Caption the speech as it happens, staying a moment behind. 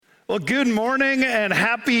Well, good morning and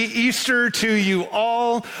happy Easter to you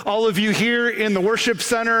all of you here in the worship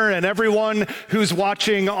center and everyone who's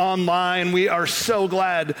watching online. We are so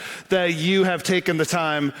glad that you have taken the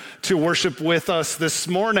time to worship with us this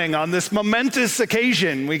morning on this momentous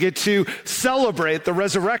occasion. We get to celebrate the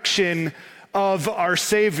resurrection of our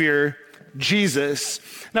Savior, Jesus.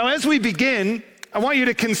 Now, as we begin, I want you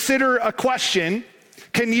to consider a question.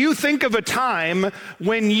 Can you think of a time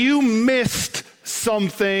when you missed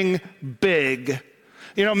something big?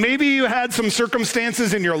 You know, maybe you had some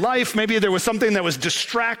circumstances in your life. Maybe there was something that was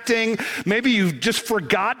distracting. Maybe you just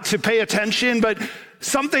forgot to pay attention, but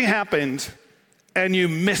something happened and you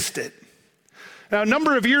missed it. Now, a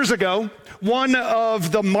number of years ago, one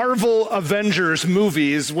of the Marvel Avengers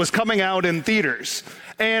movies was coming out in theaters.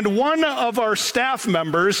 And one of our staff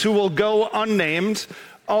members, who will go unnamed,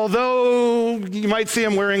 although you might see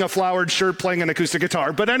him wearing a flowered shirt playing an acoustic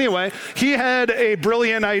guitar. But anyway, he had a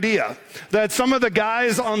brilliant idea that some of the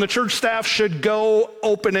guys on the church staff should go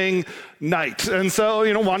opening night. And so,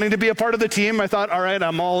 wanting to be a part of the team, I thought, all right,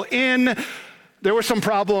 I'm all in. There were some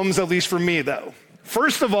problems, at least for me, though.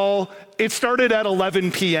 First of all, it started at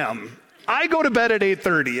 11 p.m. I go to bed at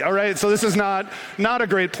 8:30, all right? So this is not a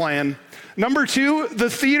great plan. Number two, the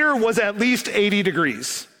theater was at least 80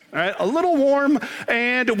 degrees. All right, a little warm,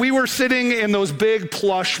 and we were sitting in those big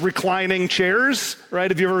plush reclining chairs,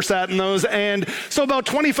 right? Have you ever sat in those? And so about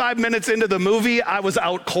 25 minutes into the movie, I was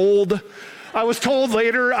out cold. I was told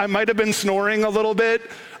later I might have been snoring a little bit.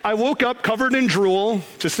 I woke up covered in drool,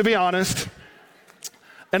 just to be honest,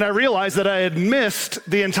 and I realized that I had missed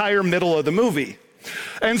the entire middle of the movie.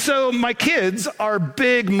 And so my kids are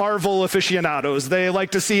big Marvel aficionados. They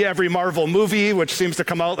like to see every Marvel movie, which seems to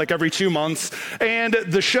come out like every 2 months, and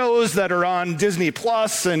the shows that are on Disney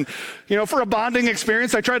Plus. And, for a bonding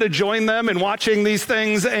experience, I try to join them in watching these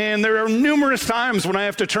things. And there are numerous times when I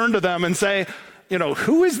have to turn to them and say,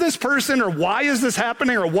 who is this person, or why is this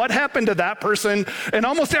happening, or what happened to that person? And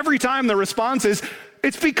almost every time the response is,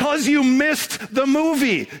 it's because you missed the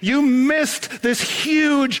movie. You missed this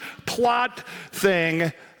huge plot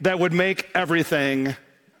thing that would make everything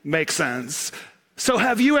make sense. So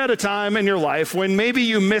have you had a time in your life when maybe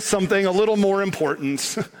you missed something a little more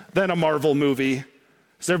important than a Marvel movie?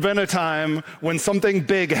 Has there been a time when something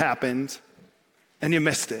big happened and you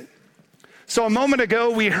missed it? So a moment ago,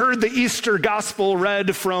 we heard the Easter gospel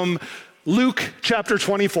read from Luke chapter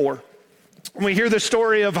 24. We hear the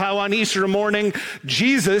story of how on Easter morning,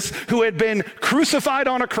 Jesus, who had been crucified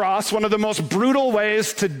on a cross, one of the most brutal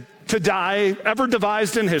ways to die ever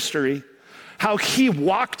devised in history, how he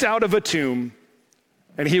walked out of a tomb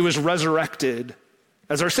and he was resurrected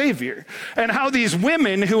as our Savior. And how these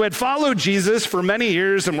women who had followed Jesus for many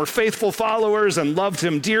years and were faithful followers and loved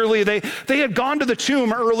him dearly, they had gone to the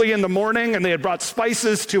tomb early in the morning and they had brought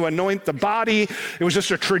spices to anoint the body. It was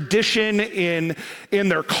just a tradition in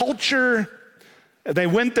their culture. They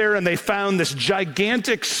went there and they found this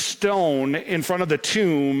gigantic stone in front of the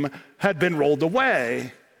tomb had been rolled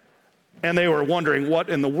away. And they were wondering, what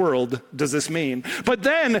in the world does this mean? But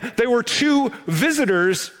then there were two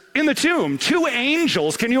visitors in the tomb, two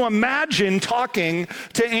angels. Can you imagine talking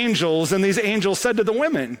to angels? And these angels said to the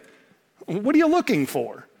women, what are you looking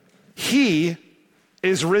for? He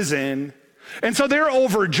is risen. And so they're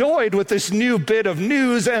overjoyed with this new bit of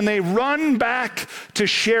news, and they run back to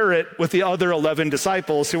share it with the other 11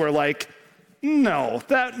 disciples who are like, no,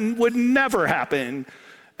 that would never happen.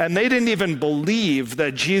 And they didn't even believe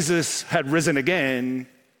that Jesus had risen again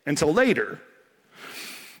until later.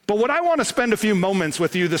 But what I want to spend a few moments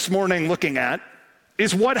with you this morning looking at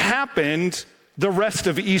is what happened the rest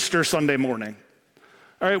of Easter Sunday morning.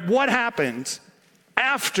 All right, what happened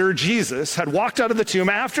after Jesus had walked out of the tomb,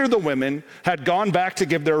 after the women had gone back to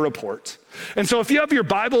give their report. And so if you have your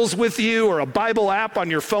Bibles with you or a Bible app on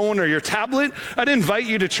your phone or your tablet, I'd invite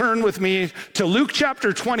you to turn with me to Luke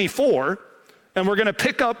chapter 24, and we're going to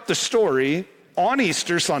pick up the story on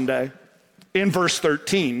Easter Sunday in verse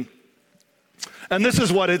 13. And this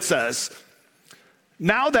is what it says.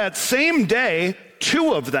 Now that same day,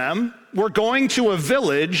 two of them were going to a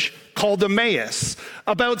village called Emmaus,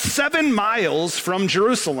 about 7 miles from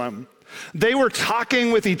Jerusalem. They were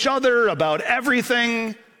talking with each other about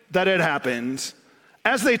everything that had happened.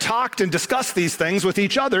 As they talked and discussed these things with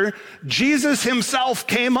each other, Jesus himself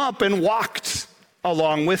came up and walked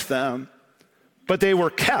along with them, but they were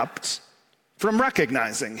kept from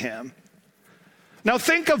recognizing him. Now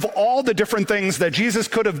think of all the different things that Jesus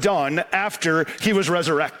could have done after he was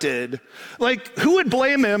resurrected. Like, who would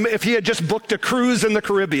blame him if he had just booked a cruise in the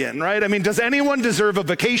Caribbean, right? I mean, does anyone deserve a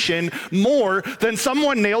vacation more than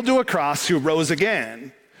someone nailed to a cross who rose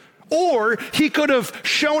again? Or he could have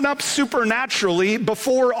shown up supernaturally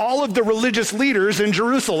before all of the religious leaders in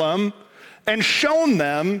Jerusalem and shown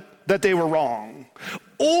them that they were wrong.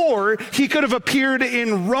 Or he could have appeared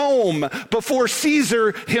in Rome before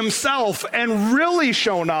Caesar himself and really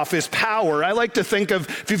shown off his power. I like to think of,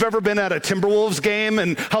 if you've ever been at a Timberwolves game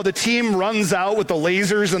and how the team runs out with the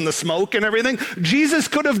lasers and the smoke and everything, Jesus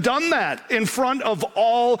could have done that in front of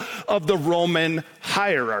all of the Roman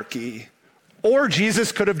hierarchy. Or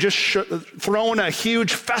Jesus could have just thrown a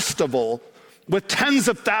huge festival with tens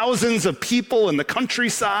of thousands of people in the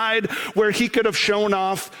countryside where he could have shown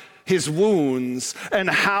off his wounds and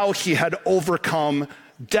how he had overcome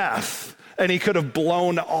death, and he could have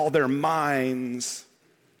blown all their minds.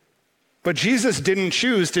 But Jesus didn't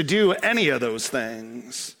choose to do any of those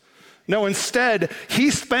things. No, instead,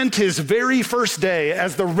 he spent his very first day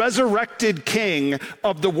as the resurrected king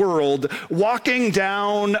of the world walking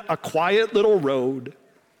down a quiet little road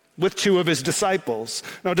with two of his disciples.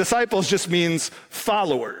 Now, disciples just means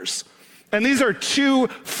followers. And these are two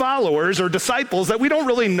followers or disciples that we don't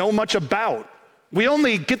really know much about. We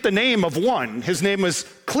only get the name of one. His name was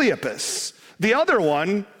Cleopas. The other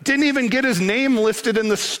one didn't even get his name listed in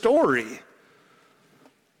the story.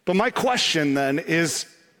 But my question then is,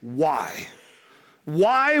 why?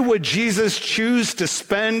 Why would Jesus choose to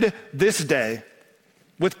spend this day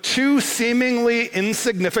with two seemingly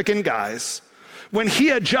insignificant guys when he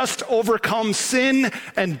had just overcome sin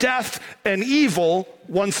and death and evil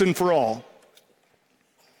once and for all?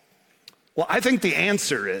 Well, I think the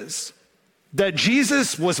answer is that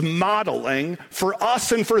Jesus was modeling for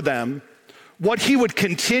us and for them what he would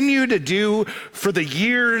continue to do for the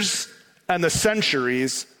years and the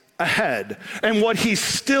centuries ahead, and what he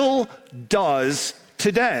still does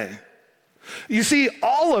today. You see,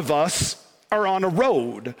 all of us are on a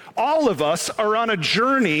road. All of us are on a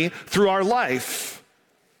journey through our life.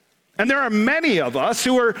 And there are many of us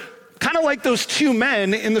who are kind of like those two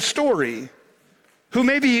men in the story, who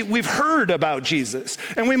maybe we've heard about Jesus,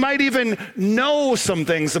 and we might even know some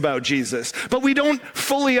things about Jesus, but we don't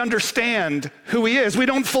fully understand who he is. We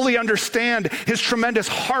don't fully understand his tremendous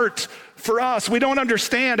heart for us. We don't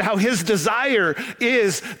understand how his desire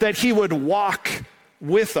is that he would walk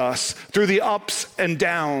with us through the ups and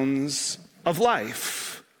downs of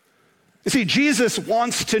life. You see, Jesus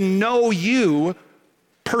wants to know you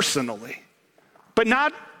personally, but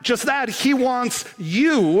not just that, he wants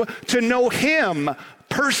you to know him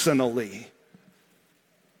personally.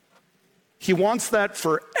 He wants that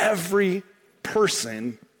for every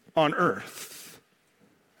person on earth.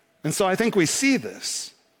 And so I think we see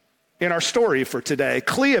this in our story for today.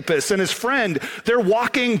 Cleopas and his friend, they're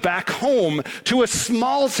walking back home to a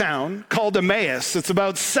small town called Emmaus. It's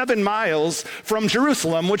about 7 miles from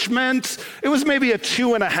Jerusalem, which meant it was maybe a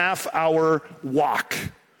 2.5-hour walk.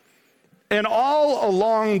 And all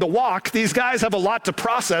along the walk, these guys have a lot to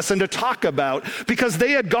process and to talk about because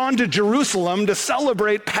they had gone to Jerusalem to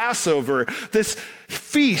celebrate Passover, this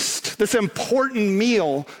feast, this important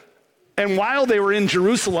meal. And while they were in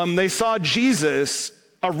Jerusalem, they saw Jesus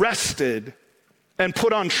arrested and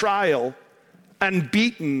put on trial and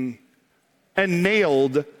beaten and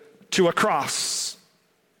nailed to a cross.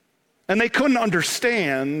 And they couldn't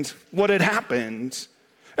understand what had happened.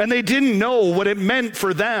 And they didn't know what it meant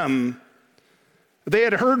for them. They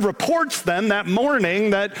had heard reports then that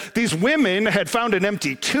morning that these women had found an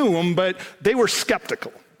empty tomb, but they were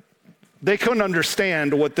skeptical. They couldn't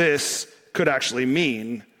understand what this could actually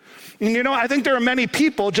mean. And you know, I think there are many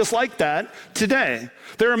people just like that today.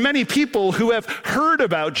 There are many people who have heard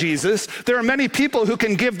about Jesus. There are many people who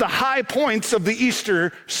can give the high points of the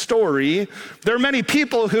Easter story. There are many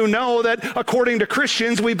people who know that according to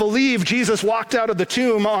Christians, we believe Jesus walked out of the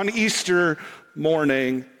tomb on Easter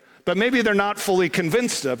morning. But maybe they're not fully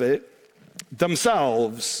convinced of it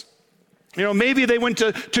themselves. You know, maybe they went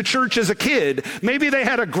to church as a kid. Maybe they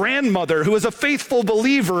had a grandmother who was a faithful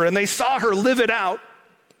believer and they saw her live it out.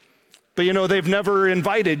 But you know, they've never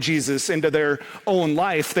invited Jesus into their own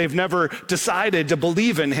life. They've never decided to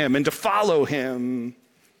believe in him and to follow him.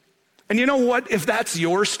 And you know what? If that's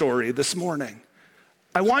your story this morning,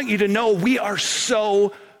 I want you to know we are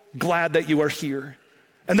so glad that you are here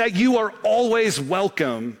and that you are always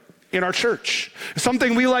welcome in our church.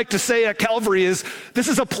 Something we like to say at Calvary is this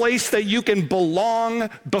is a place that you can belong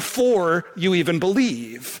before you even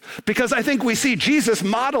believe. Because I think we see Jesus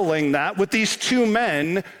modeling that with these two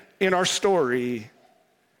men in our story.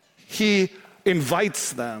 He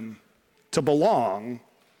invites them to belong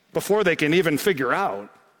before they can even figure out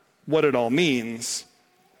what it all means.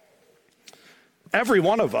 Every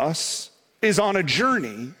one of us is on a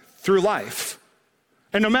journey through life.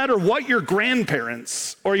 And no matter what your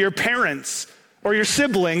grandparents or your parents or your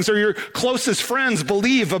siblings or your closest friends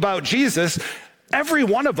believe about Jesus, every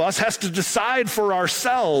one of us has to decide for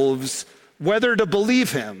ourselves whether to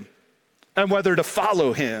believe him and whether to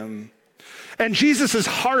follow him. And Jesus'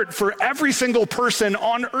 heart for every single person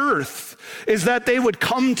on earth is that they would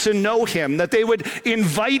come to know him, that they would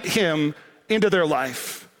invite him into their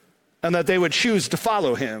life, and that they would choose to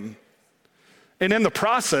follow him. And in the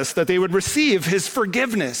process, that they would receive his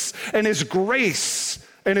forgiveness and his grace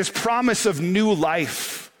and his promise of new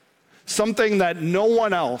life, something that no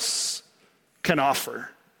one else can offer.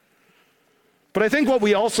 But I think what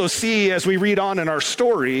we also see as we read on in our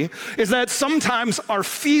story is that sometimes our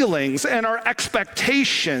feelings and our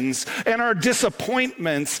expectations and our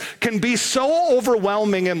disappointments can be so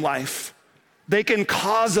overwhelming in life, they can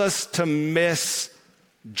cause us to miss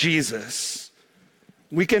Jesus.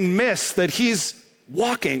 We can miss that he's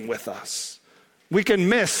walking with us. We can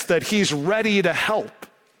miss that he's ready to help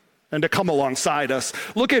and to come alongside us.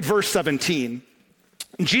 Look at verse 17.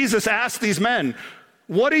 Jesus asked these men,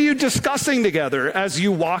 "What are you discussing together as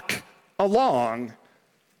you walk along?"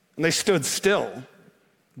 And they stood still,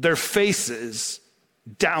 their faces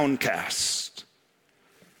downcast.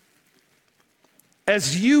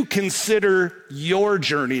 As you consider your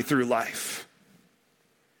journey through life,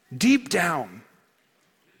 deep down,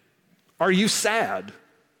 are you sad?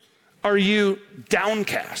 Are you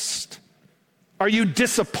downcast? Are you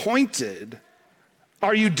disappointed?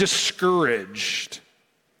 Are you discouraged?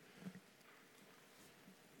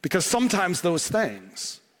 Because sometimes those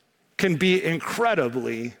things can be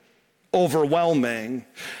incredibly overwhelming.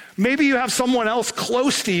 Maybe you have someone else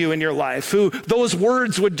close to you in your life who those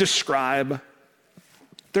words would describe.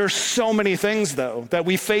 There's so many things, though, that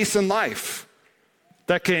we face in life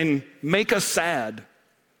that can make us sad,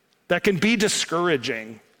 that can be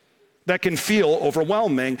discouraging, that can feel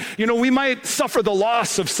overwhelming. You know, we might suffer the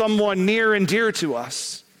loss of someone near and dear to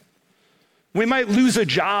us. We might lose a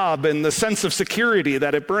job and the sense of security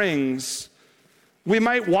that it brings. We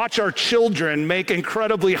might watch our children make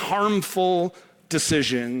incredibly harmful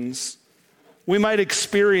decisions. We might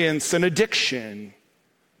experience an addiction.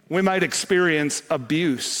 We might experience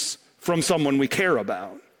abuse from someone we care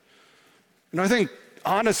about. And I think,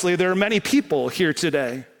 honestly, there are many people here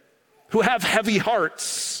today who have heavy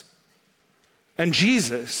hearts, and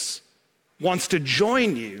Jesus wants to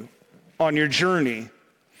join you on your journey.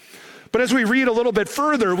 But as we read a little bit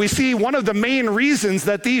further, we see one of the main reasons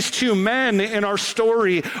that these two men in our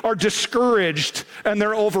story are discouraged and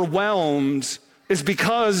they're overwhelmed is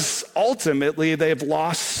because ultimately they've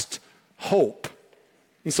lost hope.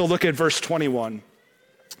 And so look at verse 21.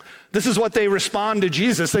 This is what they respond to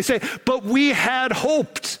Jesus. They say, "But we had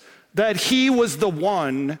hoped that he was the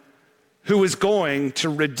one who was going to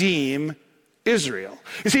redeem Israel."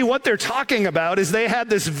 You see, what they're talking about is they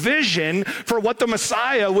had this vision for what the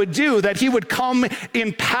Messiah would do, that he would come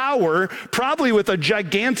in power, probably with a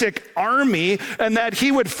gigantic army, and that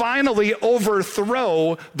he would finally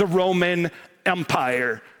overthrow the Roman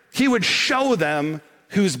Empire. He would show them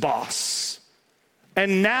who's boss.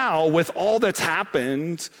 And now, with all that's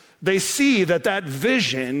happened, they see that that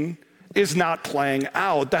vision is not playing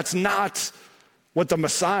out. That's not what the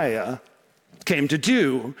Messiah came to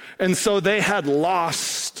do. And so they had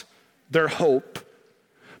lost their hope.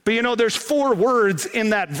 But you know, there's 4 words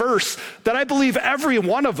in that verse that I believe every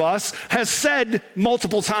one of us has said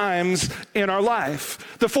multiple times in our life.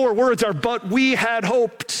 The 4 words are, "But we had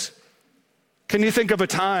hoped." Can you think of a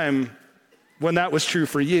time when that was true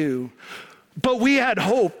for you? But we had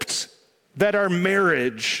hoped that our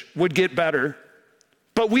marriage would get better.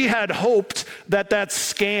 But we had hoped that that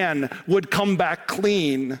scan would come back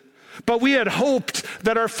clean. But we had hoped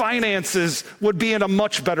that our finances would be in a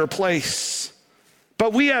much better place.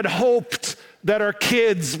 But we had hoped that our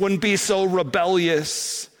kids wouldn't be so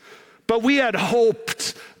rebellious. But we had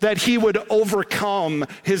hoped that he would overcome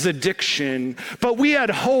his addiction. But we had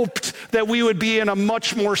hoped that we would be in a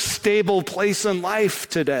much more stable place in life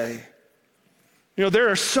today. You know, there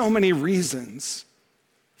are so many reasons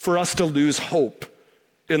for us to lose hope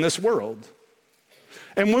in this world.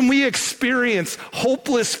 And when we experience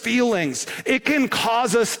hopeless feelings, it can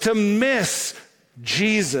cause us to miss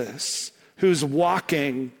Jesus, who's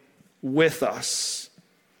walking with us.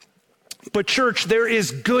 But church, there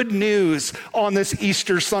is good news on this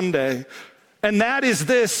Easter Sunday, and that is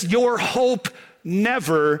this: your hope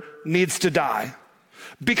never needs to die,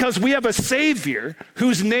 because we have a Savior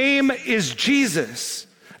whose name is Jesus.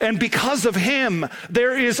 And because of him,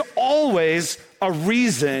 there is always a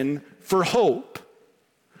reason for hope.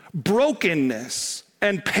 Brokenness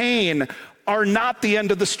and pain are not the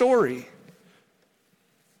end of the story.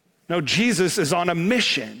 No, Jesus is on a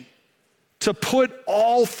mission to put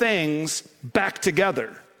all things back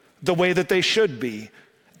together the way that they should be.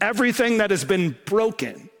 Everything that has been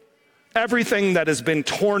broken, everything that has been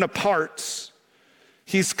torn apart,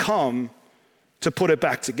 he's come to put it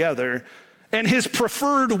back together. And his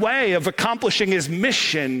preferred way of accomplishing his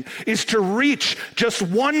mission is to reach just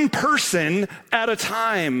one person at a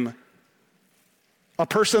time. A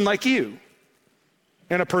person like you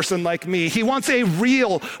and a person like me. He wants a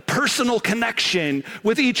real personal connection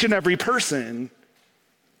with each and every person.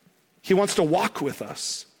 He wants to walk with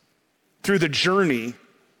us through the journey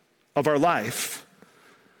of our life.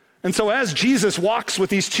 And so as Jesus walks with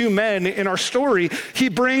these two men in our story, he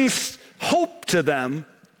brings hope to them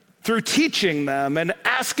through teaching them and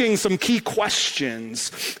asking some key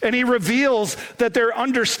questions. And he reveals that their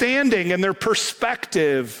understanding and their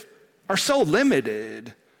perspective are so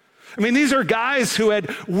limited. I mean, these are guys who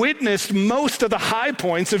had witnessed most of the high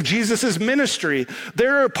points of Jesus' ministry.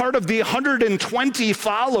 They're a part of the 120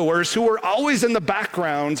 followers who were always in the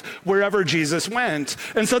background wherever Jesus went.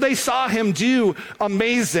 And so they saw him do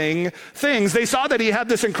amazing things. They saw that he had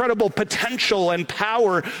this incredible potential and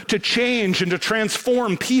power to change and to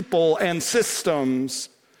transform people and systems.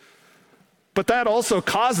 But that also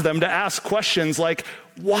caused them to ask questions like,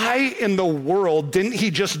 why in the world didn't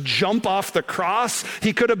he just jump off the cross?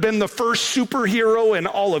 He could have been the first superhero in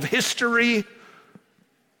all of history.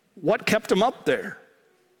 What kept him up there?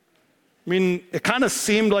 I mean, it kind of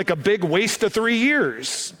seemed like a big waste of 3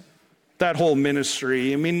 years, that whole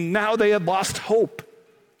ministry. I mean, now they had lost hope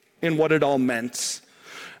in what it all meant.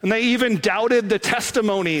 And they even doubted the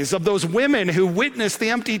testimonies of those women who witnessed the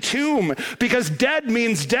empty tomb, because dead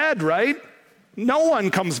means dead, right? No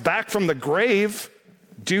one comes back from the grave,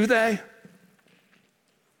 do they?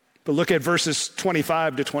 But look at verses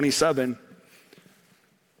 25 to 27.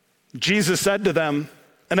 Jesus said to them,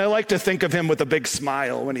 and I like to think of him with a big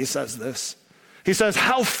smile when he says this. He says,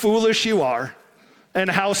 "How foolish you are, and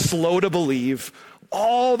how slow to believe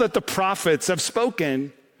all that the prophets have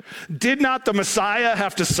spoken. Did not the Messiah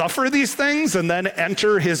have to suffer these things and then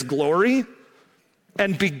enter his glory?"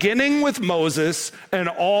 And beginning with Moses and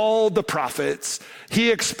all the prophets, he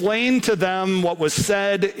explained to them what was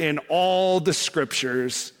said in all the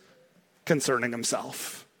scriptures concerning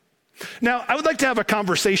himself. Now, I would like to have a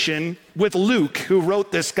conversation with Luke, who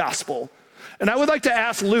wrote this gospel. And I would like to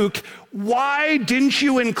ask Luke, why didn't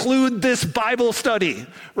you include this Bible study,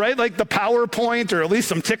 right? Like the PowerPoint or at least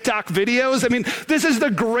some TikTok videos. I mean, this is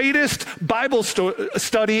the greatest Bible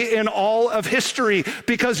study in all of history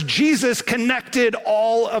because Jesus connected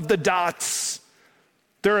all of the dots.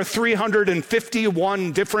 There are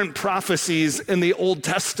 351 different prophecies in the Old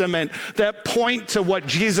Testament that point to what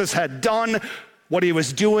Jesus had done, what he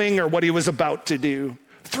was doing, or what he was about to do.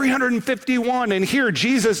 351, and here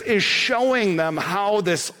Jesus is showing them how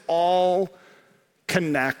this all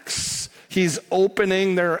connects. He's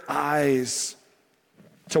opening their eyes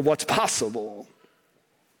to what's possible.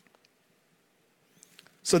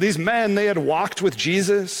 So these men, they had walked with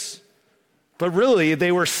Jesus, but really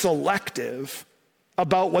they were selective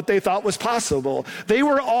about what they thought was possible. They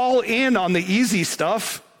were all in on the easy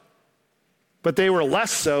stuff, but they were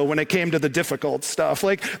less so when it came to the difficult stuff.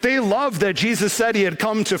 Like, they loved that Jesus said he had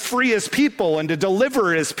come to free his people and to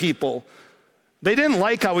deliver his people. They didn't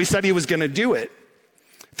like how he said he was going to do it.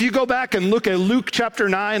 If you go back and look at Luke chapter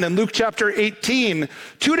 9 and Luke chapter 18,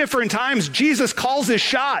 2 different times Jesus calls his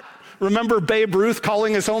shot. Remember Babe Ruth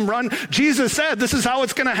calling his home run? Jesus said, this is how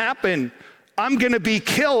it's going to happen. I'm going to be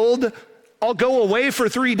killed. I'll go away for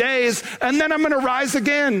 3 days, and then I'm going to rise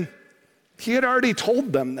again. He had already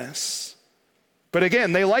told them this. But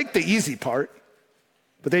again, they liked the easy part,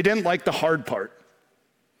 but they didn't like the hard part.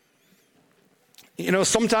 You know,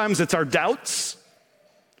 sometimes it's our doubts,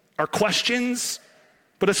 our questions,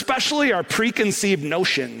 but especially our preconceived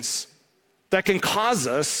notions that can cause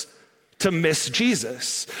us to miss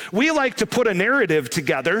Jesus. We like to put a narrative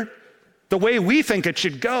together the way we think it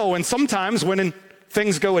should go, and sometimes when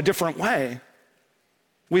things go a different way,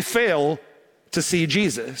 we fail to see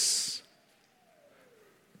Jesus.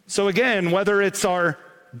 So again, whether it's our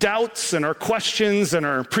doubts and our questions and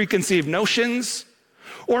our preconceived notions,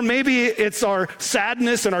 or maybe it's our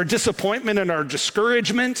sadness and our disappointment and our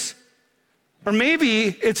discouragement, or maybe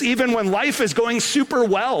it's even when life is going super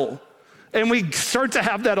well and we start to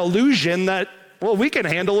have that illusion that, well, we can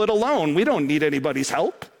handle it alone. We don't need anybody's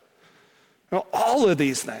help. Now, all of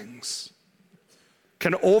these things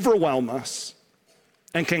can overwhelm us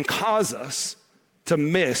and can cause us to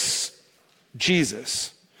miss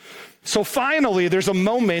Jesus. So finally, there's a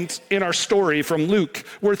moment in our story from Luke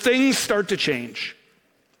where things start to change.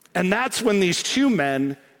 And that's when these two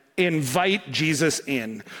men invite Jesus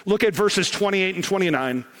in. Look at verses 28 and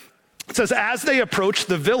 29. It says, as they approached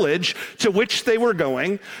the village to which they were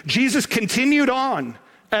going, Jesus continued on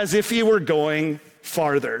as if he were going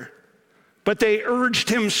farther. But they urged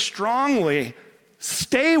him strongly,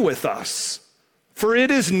 stay with us, for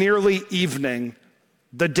it is nearly evening.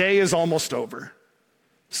 The day is almost over.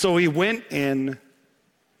 So he went in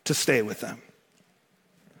to stay with them.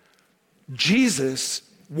 Jesus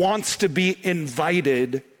wants to be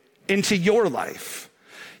invited into your life.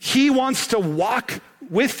 He wants to walk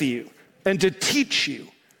with you and to teach you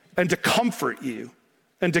and to comfort you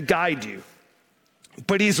and to guide you.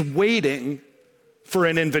 But he's waiting for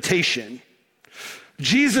an invitation.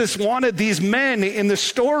 Jesus wanted these men in the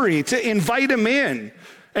story to invite him in,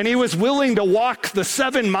 and he was willing to walk the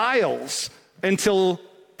 7 miles until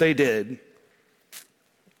they did.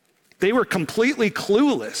 They were completely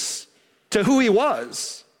clueless to who he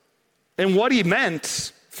was and what he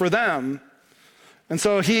meant for them. And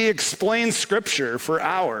so he explained scripture for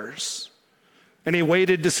hours, and he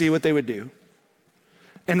waited to see what they would do.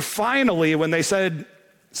 And finally, when they said,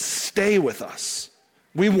 stay with us,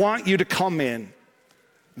 we want you to come in,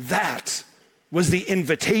 that was the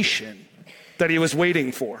invitation that he was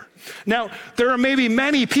waiting for. Now, there are maybe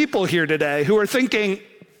many people here today who are thinking,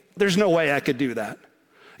 there's no way I could do that.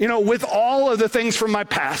 You know, with all of the things from my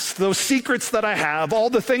past, those secrets that I have, all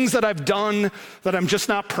the things that I've done that I'm just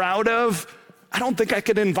not proud of, I don't think I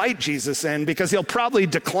could invite Jesus in because he'll probably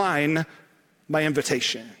decline my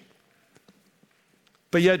invitation.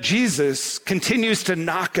 But yet Jesus continues to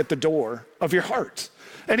knock at the door of your heart,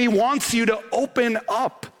 and he wants you to open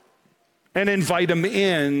up and invite him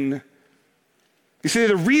in. You see,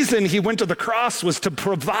 the reason he went to the cross was to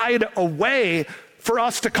provide a way for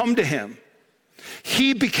us to come to him.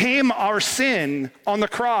 He became our sin on the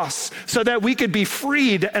cross so that we could be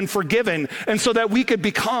freed and forgiven, and so that we could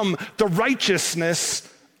become the righteousness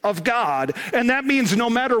of God. And that means no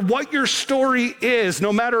matter what your story is,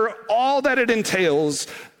 no matter all that it entails,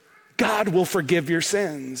 God will forgive your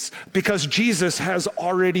sins because Jesus has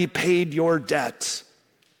already paid your debt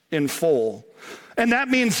in full. And that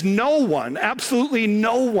means no one, absolutely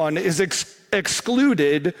no one, is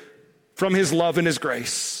excluded from his love and his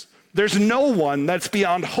grace. There's no one that's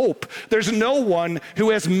beyond hope. There's no one who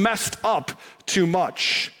has messed up too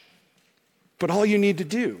much. But all you need to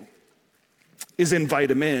do is invite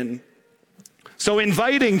him in. So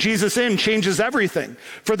inviting Jesus in changes everything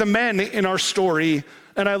for the men in our story.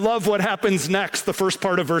 And I love what happens next, the first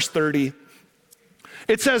part of verse 30.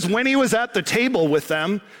 It says, when he was at the table with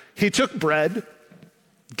them, he took bread,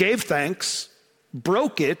 gave thanks,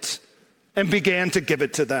 broke it, and began to give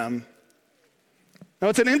it to them. Now,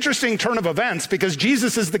 it's an interesting turn of events because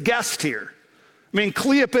Jesus is the guest here. I mean,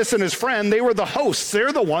 Cleopas and his friend, they were the hosts.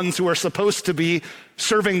 They're the ones who are supposed to be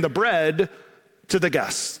serving the bread to the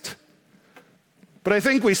guest. But I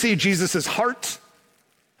think we see Jesus' heart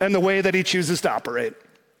and the way that he chooses to operate.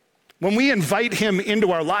 When we invite him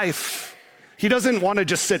into our life, he doesn't want to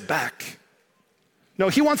just sit back. No,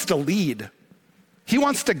 he wants to lead. He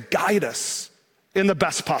wants to guide us in the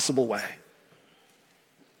best possible way.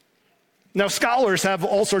 Now, scholars have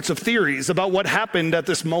all sorts of theories about what happened at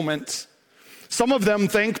this moment. Some of them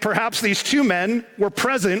think perhaps these 2 men were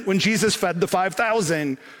present when Jesus fed the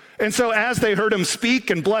 5,000. And so as they heard him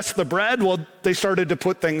speak and bless the bread, well, they started to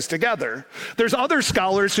put things together. There's other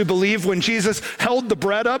scholars who believe when Jesus held the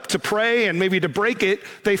bread up to pray and maybe to break it,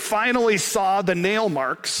 they finally saw the nail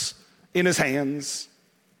marks in his hands.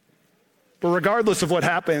 But regardless of what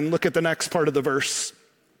happened, look at the next part of the verse.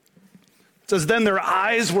 It says, then their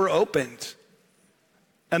eyes were opened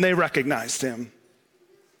and they recognized him.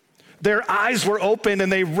 Their eyes were opened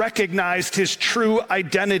and they recognized his true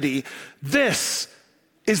identity. This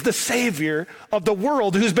is the Savior of the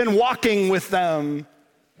world who's been walking with them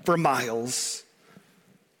for miles.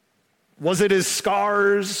 Was it his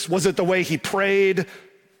scars? Was it the way he prayed?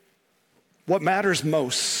 What matters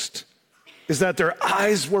most is that their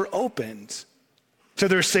eyes were opened to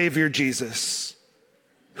their Savior Jesus,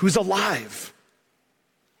 who's alive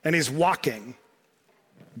and he's walking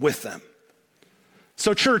with them.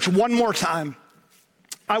 So church, one more time,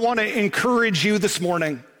 I want to encourage you this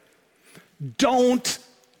morning. Don't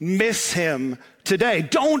miss him today.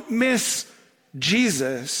 Don't miss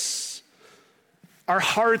Jesus. Our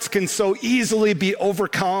hearts can so easily be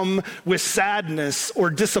overcome with sadness or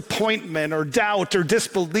disappointment or doubt or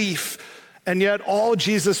disbelief. And yet all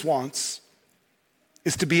Jesus wants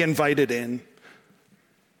is to be invited in.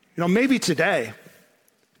 You know, maybe today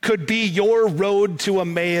could be your road to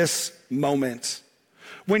Emmaus moment.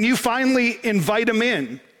 When you finally invite him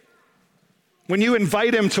in, when you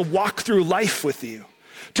invite him to walk through life with you,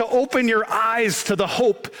 to open your eyes to the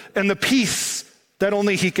hope and the peace that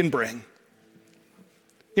only he can bring.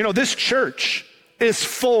 You know, this church is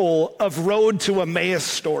full of road to Emmaus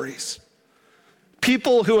stories.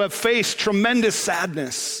 People who have faced tremendous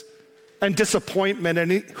sadness and disappointment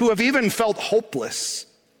and who have even felt hopeless,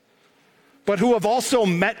 but who have also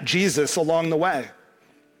met Jesus along the way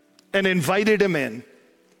and invited him in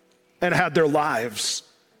and had their lives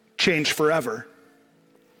changed forever.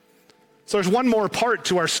 So there's one more part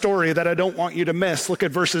to our story that I don't want you to miss. Look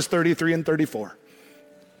at verses 33 and 34.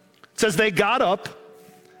 It says, they got up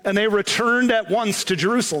and they returned at once to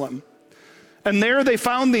Jerusalem. And there they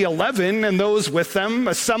found the 11 and those with them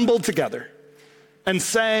assembled together and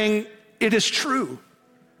saying, it is true,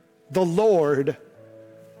 the Lord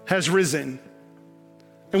has risen.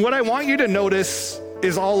 And what I want you to notice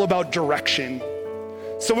is all about direction.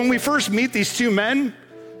 So when we first meet these two men,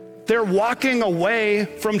 they're walking away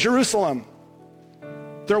from Jerusalem.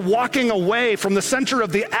 They're walking away from the center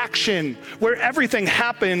of the action, where everything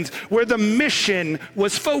happened, where the mission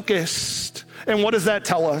was focused. And what does that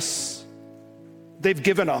tell us? They've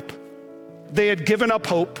given up. They had given up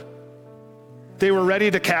hope. They were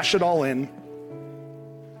ready to cash it all in.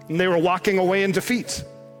 And they were walking away in defeat.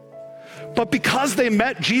 But because they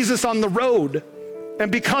met Jesus on the road,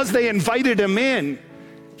 and because they invited him in,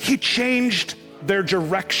 he changed their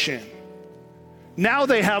direction. Now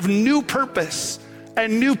they have new purpose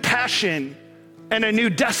and new passion and a new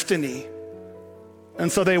destiny.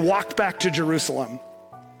 And so they walked back to Jerusalem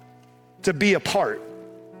to be a part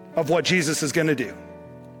of what Jesus is going to do.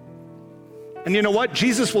 And you know what?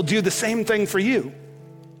 Jesus will do the same thing for you.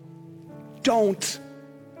 Don't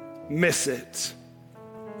miss it.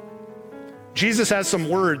 Jesus has some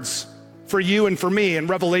words for you and for me in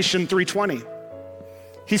Revelation 3:20.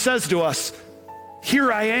 He says to us,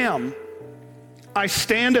 here I am. I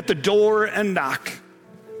stand at the door and knock.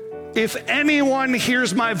 If anyone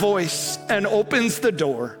hears my voice and opens the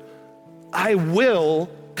door, I will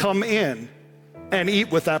come in and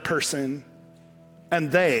eat with that person,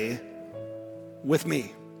 and they with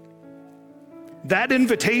me. That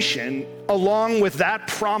invitation, along with that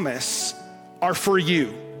promise, are for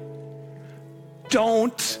you.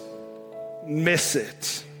 Don't miss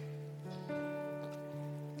it.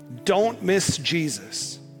 Don't miss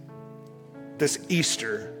Jesus this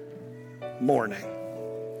Easter morning.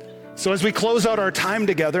 So as we close out our time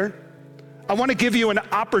together, I want to give you an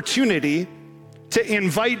opportunity to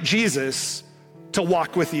invite Jesus to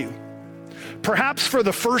walk with you. Perhaps for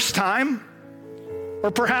the first time,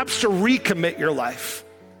 or perhaps to recommit your life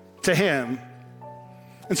to him.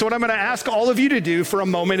 And so what I'm going to ask all of you to do for a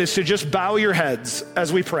moment is to just bow your heads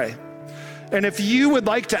as we pray. And if you would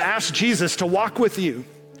like to ask Jesus to walk with you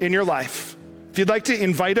in your life, if you'd like to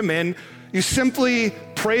invite him in, you simply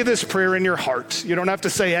pray this prayer in your heart. You don't have to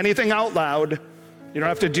say anything out loud. You don't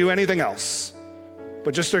have to do anything else,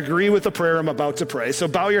 but just agree with the prayer I'm about to pray. So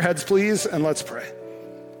bow your heads, please, and let's pray.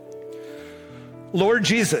 Lord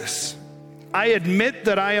Jesus, I admit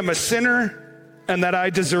that I am a sinner and that I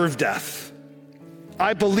deserve death.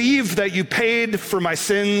 I believe that you paid for my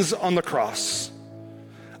sins on the cross.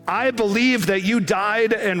 I believe that you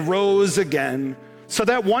died and rose again so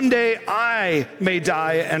that one day I may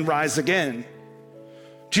die and rise again.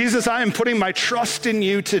 Jesus, I am putting my trust in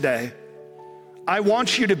you today. I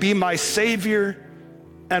want you to be my Savior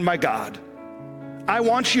and my God. I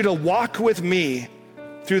want you to walk with me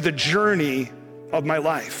through the journey of my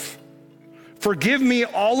life. Forgive me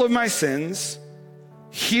all of my sins,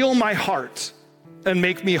 heal my heart, and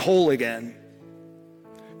make me whole again.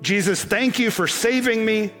 Jesus, thank you for saving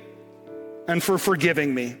me and for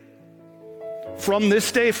forgiving me. From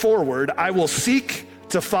this day forward, I will seek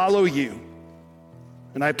to follow you.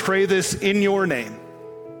 And I pray this in your name.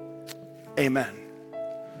 Amen.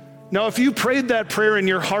 Now, if you prayed that prayer in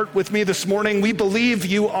your heart with me this morning, we believe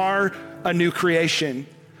you are a new creation.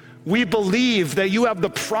 We believe that you have the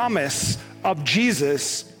promise of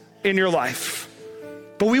Jesus in your life.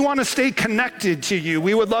 But we want to stay connected to you.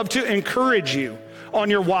 We would love to encourage you on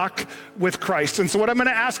your walk with Christ. And so what I'm going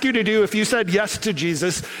to ask you to do, if you said yes to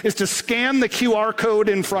Jesus, is to scan the QR code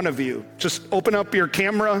in front of you. Just open up your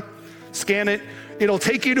camera, scan it. It'll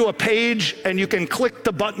take you to a page, and you can click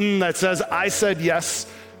the button that says, I said yes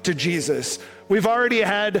to Jesus. We've already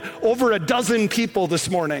had over a dozen people this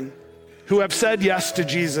morning who have said yes to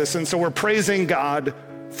Jesus, and so we're praising God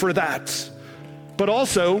for that. But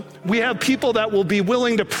also, we have people that will be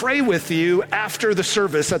willing to pray with you after the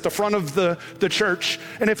service at the front of the church.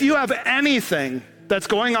 And if you have anything that's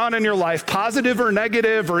going on in your life, positive or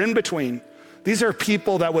negative or in between, these are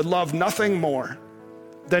people that would love nothing more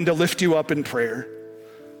than to lift you up in prayer.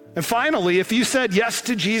 And finally, if you said yes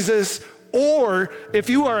to Jesus, or if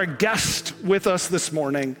you are a guest with us this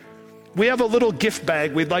morning, we have a little gift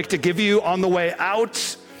bag we'd like to give you on the way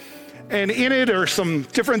out. And in it are some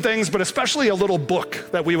different things, but especially a little book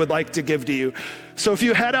that we would like to give to you. So if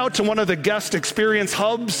you head out to one of the guest experience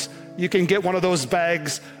hubs, you can get one of those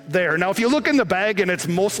bags there. Now, if you look in the bag and it's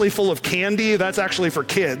mostly full of candy, that's actually for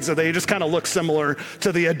kids. So they just kind of look similar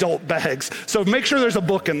to the adult bags. So make sure there's a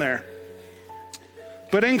book in there.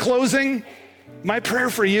 But in closing, my prayer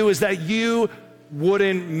for you is that you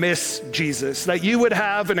wouldn't miss Jesus, that you would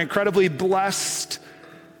have an incredibly blessed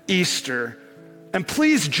Easter. And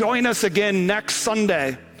please join us again next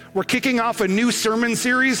Sunday. We're kicking off a new sermon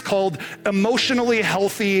series called Emotionally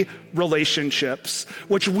Healthy Relationships,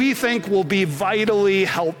 which we think will be vitally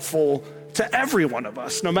helpful to every one of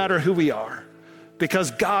us, no matter who we are,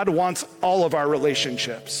 because God wants all of our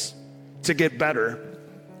relationships to get better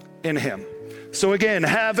in Him. So again,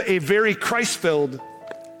 have a very Christ-filled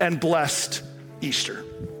and blessed Easter.